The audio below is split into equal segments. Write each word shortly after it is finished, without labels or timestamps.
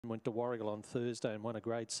Went to Warrigal on Thursday and won a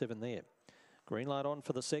grade 7 there. Green light on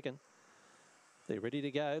for the second. They're ready to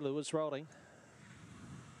go. Lewis rolling.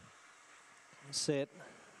 Set.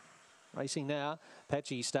 Racing now.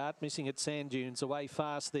 Patchy start. Missing at Sand Dunes. Away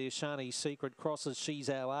fast there. Shani's Secret crosses. She's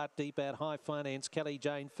Our Art. Deep out. High Finance. Kelly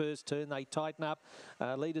Jane first turn. They tighten up.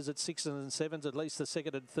 Leaders at 6s and 7s. At least the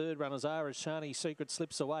second and third runners are as Shani's Secret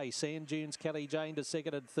slips away. Sand Dunes. Kelly Jane to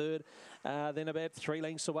second and third. Then about 3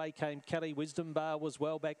 lengths away came Kelly. Wisdom Bar was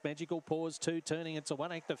well back. Magical Pause 2 turning. It's a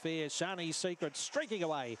one-act affair. Shani's Secret streaking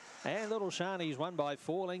away. And Little Shani's won by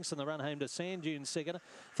 4 lengths in the run home to Sand Dunes second.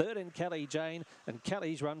 Third in Kelly Jane. And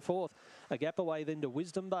Kelly's run fourth. A gap away then to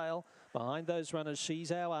Wisdom Bale. Behind those runners,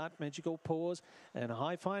 She's Our Art, Magical Pause, and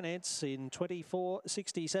High Finance in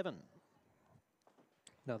 24.67.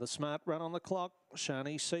 Another smart run on the clock.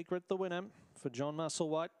 Shani's Secret, the winner for John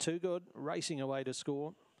Musselwhite. Too good, racing away to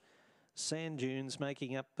score. Sand Dunes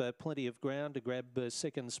making up plenty of ground to grab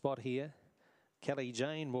second spot here. Kelly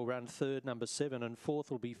Jane will run third, number 7, and fourth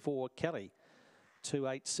will be 4 Kelly. 2,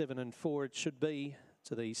 8, 7, and 4 it should be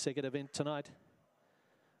to the second event tonight.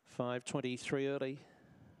 5:23 early,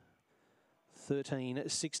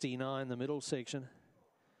 13:69 the middle section,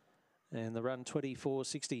 and the run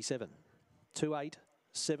 24.67. 2, 8,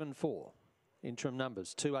 7, 4. Interim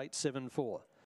numbers 2, 8, 7, 4.